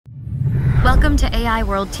Welcome to AI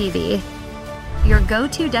World TV, your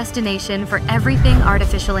go-to destination for everything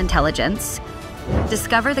artificial intelligence.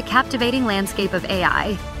 Discover the captivating landscape of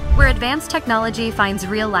AI, where advanced technology finds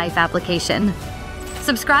real-life application.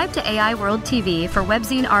 Subscribe to AI World TV for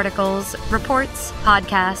webzine articles, reports,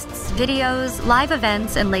 podcasts, videos, live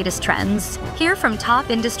events, and latest trends. Hear from top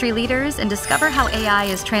industry leaders and discover how AI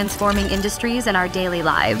is transforming industries and our daily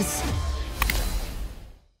lives.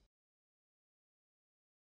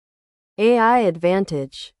 AI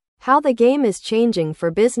Advantage: How the game is changing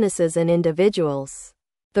for businesses and individuals.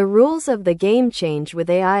 The rules of the game change with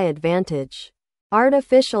AI Advantage.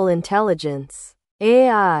 Artificial intelligence,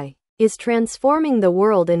 AI, is transforming the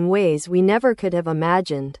world in ways we never could have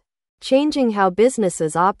imagined, changing how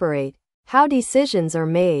businesses operate, how decisions are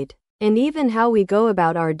made, and even how we go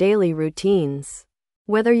about our daily routines.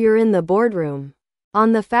 Whether you're in the boardroom,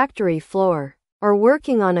 on the factory floor, or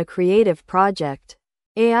working on a creative project,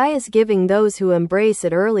 AI is giving those who embrace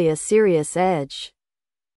it early a serious edge.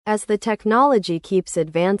 As the technology keeps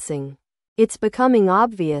advancing, it's becoming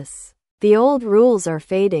obvious the old rules are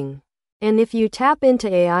fading. And if you tap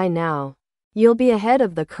into AI now, you'll be ahead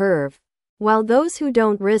of the curve. While those who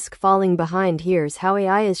don't risk falling behind, here's how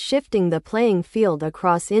AI is shifting the playing field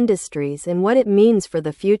across industries and what it means for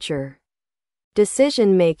the future.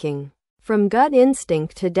 Decision making. From gut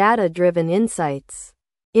instinct to data-driven insights.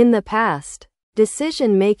 In the past,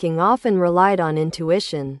 decision-making often relied on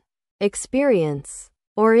intuition, experience,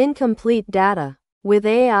 or incomplete data. With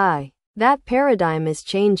AI, that paradigm is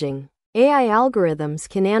changing. AI algorithms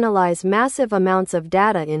can analyze massive amounts of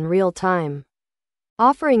data in real time,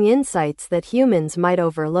 offering insights that humans might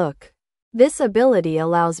overlook. This ability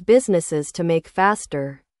allows businesses to make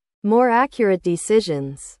faster, more accurate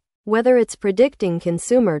decisions, whether it's predicting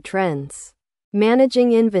consumer trends,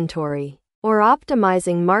 managing inventory, or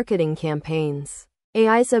optimizing marketing campaigns.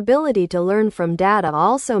 AI's ability to learn from data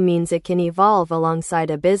also means it can evolve alongside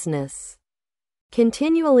a business,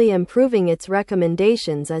 continually improving its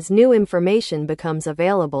recommendations as new information becomes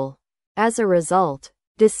available. As a result,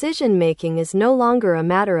 decision-making is no longer a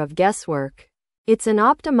matter of guesswork. It's an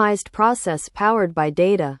optimized process powered by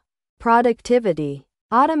data. Productivity.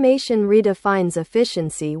 Automation redefines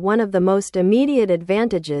efficiency. One of the most immediate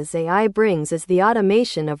advantages AI brings is the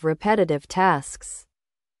automation of repetitive tasks.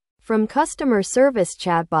 From customer service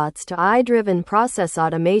chatbots to AI-driven process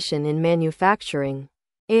automation in manufacturing,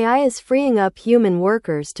 AI is freeing up human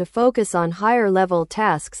workers to focus on higher-level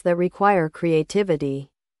tasks that require creativity,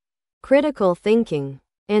 critical thinking,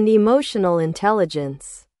 and emotional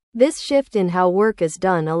intelligence. This shift in how work is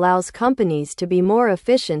done allows companies to be more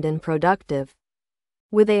efficient and productive.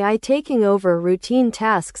 With AI taking over routine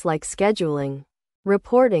tasks like scheduling,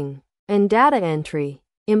 reporting, and data entry,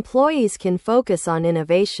 employees can focus on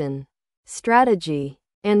innovation, strategy,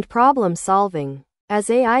 and problem solving. As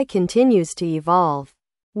AI continues to evolve,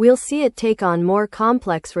 we'll see it take on more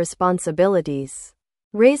complex responsibilities,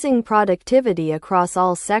 raising productivity across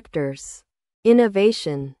all sectors.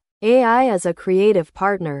 Innovation. AI as a creative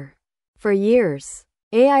partner. For years,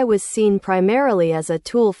 AI was seen primarily as a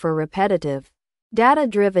tool for repetitive,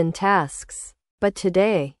 data-driven tasks. But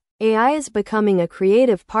today, AI is becoming a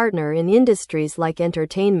creative partner in industries like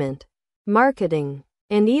entertainment, marketing,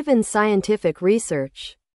 and even scientific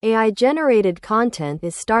research. AI-generated content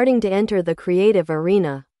is starting to enter the creative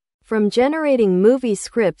arena, from generating movie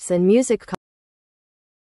scripts and music.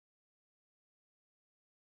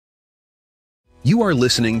 You are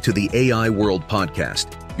listening to the AI World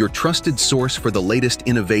Podcast, your trusted source for the latest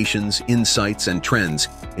innovations, insights, and trends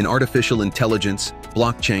in artificial intelligence,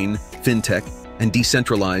 blockchain, fintech, and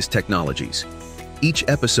decentralized technologies. Each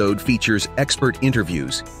episode features expert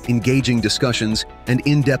interviews, engaging discussions, and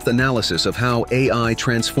in-depth analysis of how AI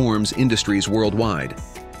transforms industries worldwide.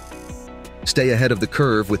 Stay ahead of the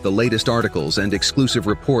curve with the latest articles and exclusive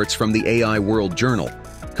reports from the AI World Journal,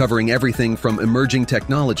 covering everything from emerging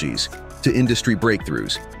technologies to industry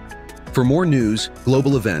breakthroughs. For more news,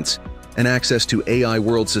 global events, and access to AI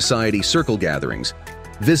World Society Circle gatherings,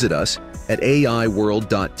 visit us at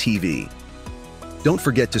aiworld.tv. Don't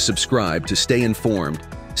forget to subscribe to stay informed,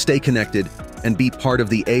 stay connected, and be part of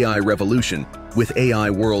the AI revolution with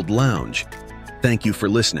AI World Lounge. Thank you for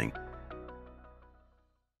listening.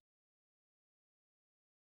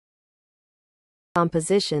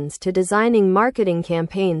 Compositions to designing marketing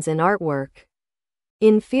campaigns and artwork.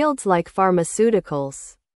 In fields like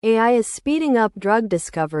pharmaceuticals, AI is speeding up drug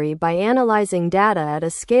discovery by analyzing data at a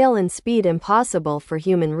scale and speed impossible for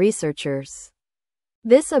human researchers.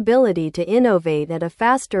 This ability to innovate at a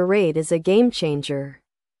faster rate is a game changer,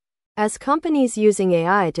 as companies using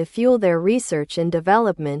AI to fuel their research and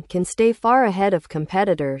development can stay far ahead of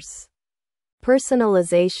competitors.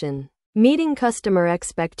 Personalization. Meeting customer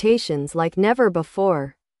expectations like never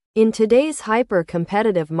before. In today's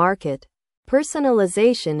hyper-competitive market,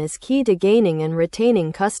 personalization is key to gaining and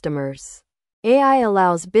retaining customers. AI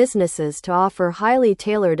allows businesses to offer highly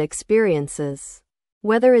tailored experiences,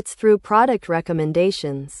 whether it's through product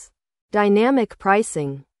recommendations, dynamic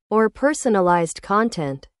pricing, or personalized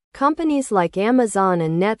content. Companies like Amazon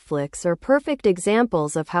and Netflix are perfect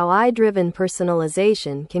examples of how AI-driven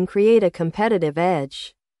personalization can create a competitive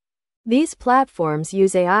edge. These platforms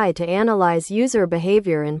use AI to analyze user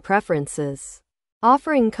behavior and preferences,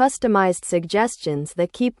 offering customized suggestions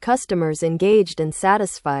that keep customers engaged and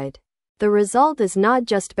satisfied. The result is not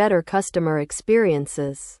just better customer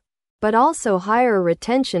experiences, but also higher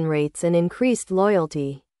retention rates and increased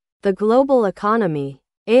loyalty. The global economy.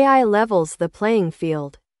 AI levels the playing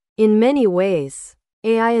field. In many ways,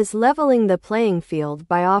 AI is leveling the playing field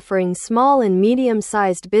by offering small and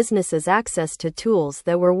medium-sized businesses access to tools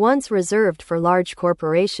that were once reserved for large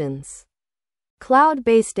corporations.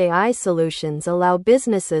 Cloud-based AI solutions allow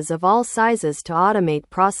businesses of all sizes to automate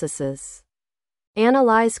processes,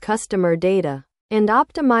 analyze customer data, and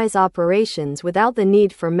optimize operations without the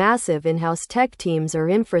need for massive in-house tech teams or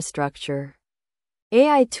infrastructure.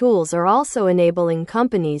 AI tools are also enabling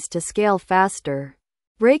companies to scale faster,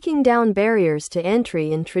 breaking down barriers to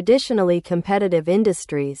entry in traditionally competitive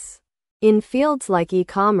industries. In fields like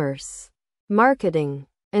e-commerce, marketing,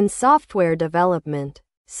 and software development,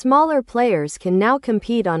 smaller players can now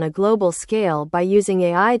compete on a global scale by using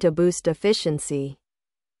AI to boost efficiency,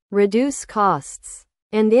 reduce costs,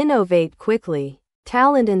 and innovate quickly.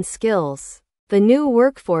 Talent and skills. The new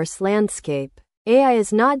workforce landscape. AI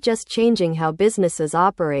is not just changing how businesses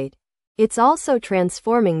operate, it's also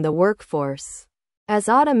transforming the workforce. As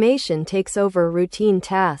automation takes over routine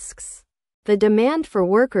tasks, the demand for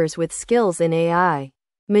workers with skills in AI,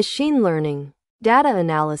 machine learning, data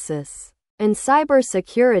analysis, and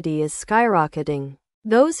cybersecurity is skyrocketing.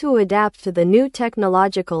 Those who adapt to the new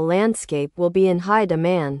technological landscape will be in high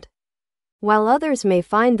demand, while others may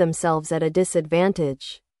find themselves at a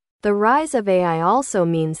disadvantage. The rise of AI also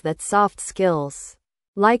means that soft skills,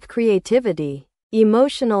 like creativity,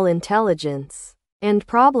 emotional intelligence, and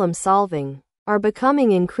problem solving, are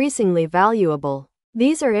becoming increasingly valuable.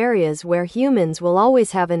 These are areas where humans will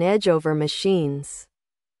always have an edge over machines.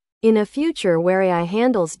 In a future where AI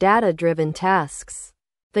handles data-driven tasks,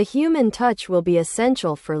 the human touch will be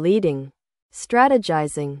essential for leading,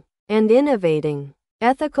 strategizing, and innovating.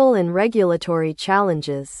 Ethical and regulatory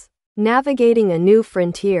challenges. Navigating a new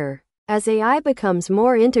frontier. As AI becomes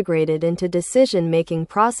more integrated into decision-making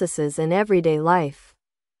processes and everyday life,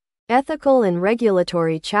 ethical and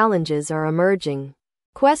regulatory challenges are emerging.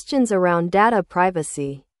 Questions around data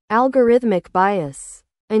privacy, algorithmic bias,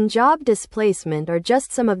 and job displacement are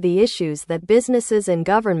just some of the issues that businesses and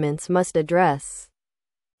governments must address.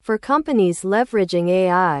 For companies leveraging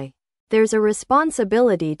AI, there's a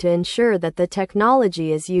responsibility to ensure that the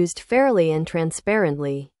technology is used fairly and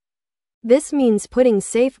transparently. This means putting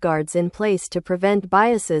safeguards in place to prevent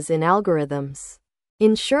biases in algorithms,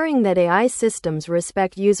 ensuring that AI systems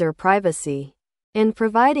respect user privacy, and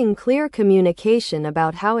providing clear communication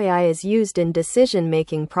about how AI is used in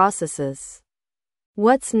decision-making processes.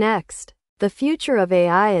 What's next? The future of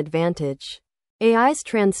AI advantage. AI's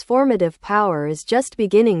transformative power is just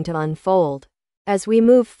beginning to unfold. As we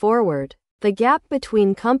move forward, the gap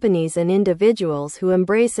between companies and individuals who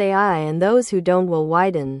embrace AI and those who don't will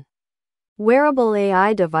widen. Wearable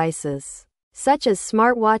AI devices, such as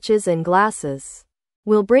smartwatches and glasses,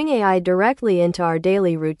 will bring AI directly into our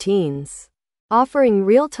daily routines, offering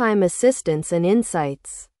real-time assistance and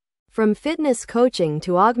insights, from fitness coaching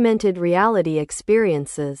to augmented reality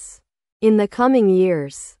experiences. In the coming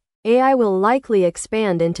years, AI will likely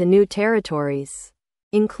expand into new territories,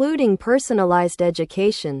 including personalized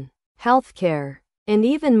education, healthcare, and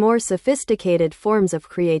even more sophisticated forms of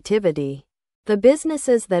creativity. The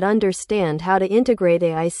businesses that understand how to integrate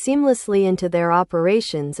AI seamlessly into their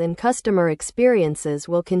operations and customer experiences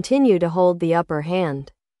will continue to hold the upper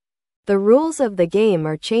hand. The rules of the game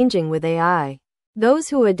are changing with AI. Those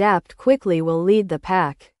who adapt quickly will lead the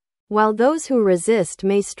pack, while those who resist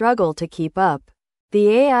may struggle to keep up. The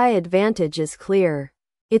AI advantage is clear.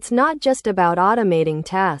 It's not just about automating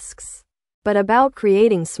tasks, but about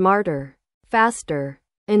creating smarter, faster,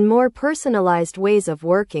 and more personalized ways of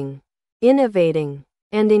working, innovating,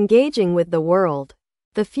 and engaging with the world.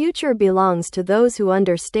 The future belongs to those who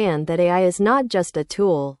understand that AI is not just a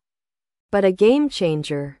tool, but a game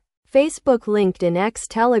changer. Facebook, LinkedIn, X,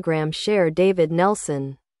 Telegram. Share. David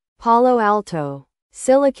Nelson, Palo Alto,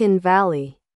 Silicon Valley.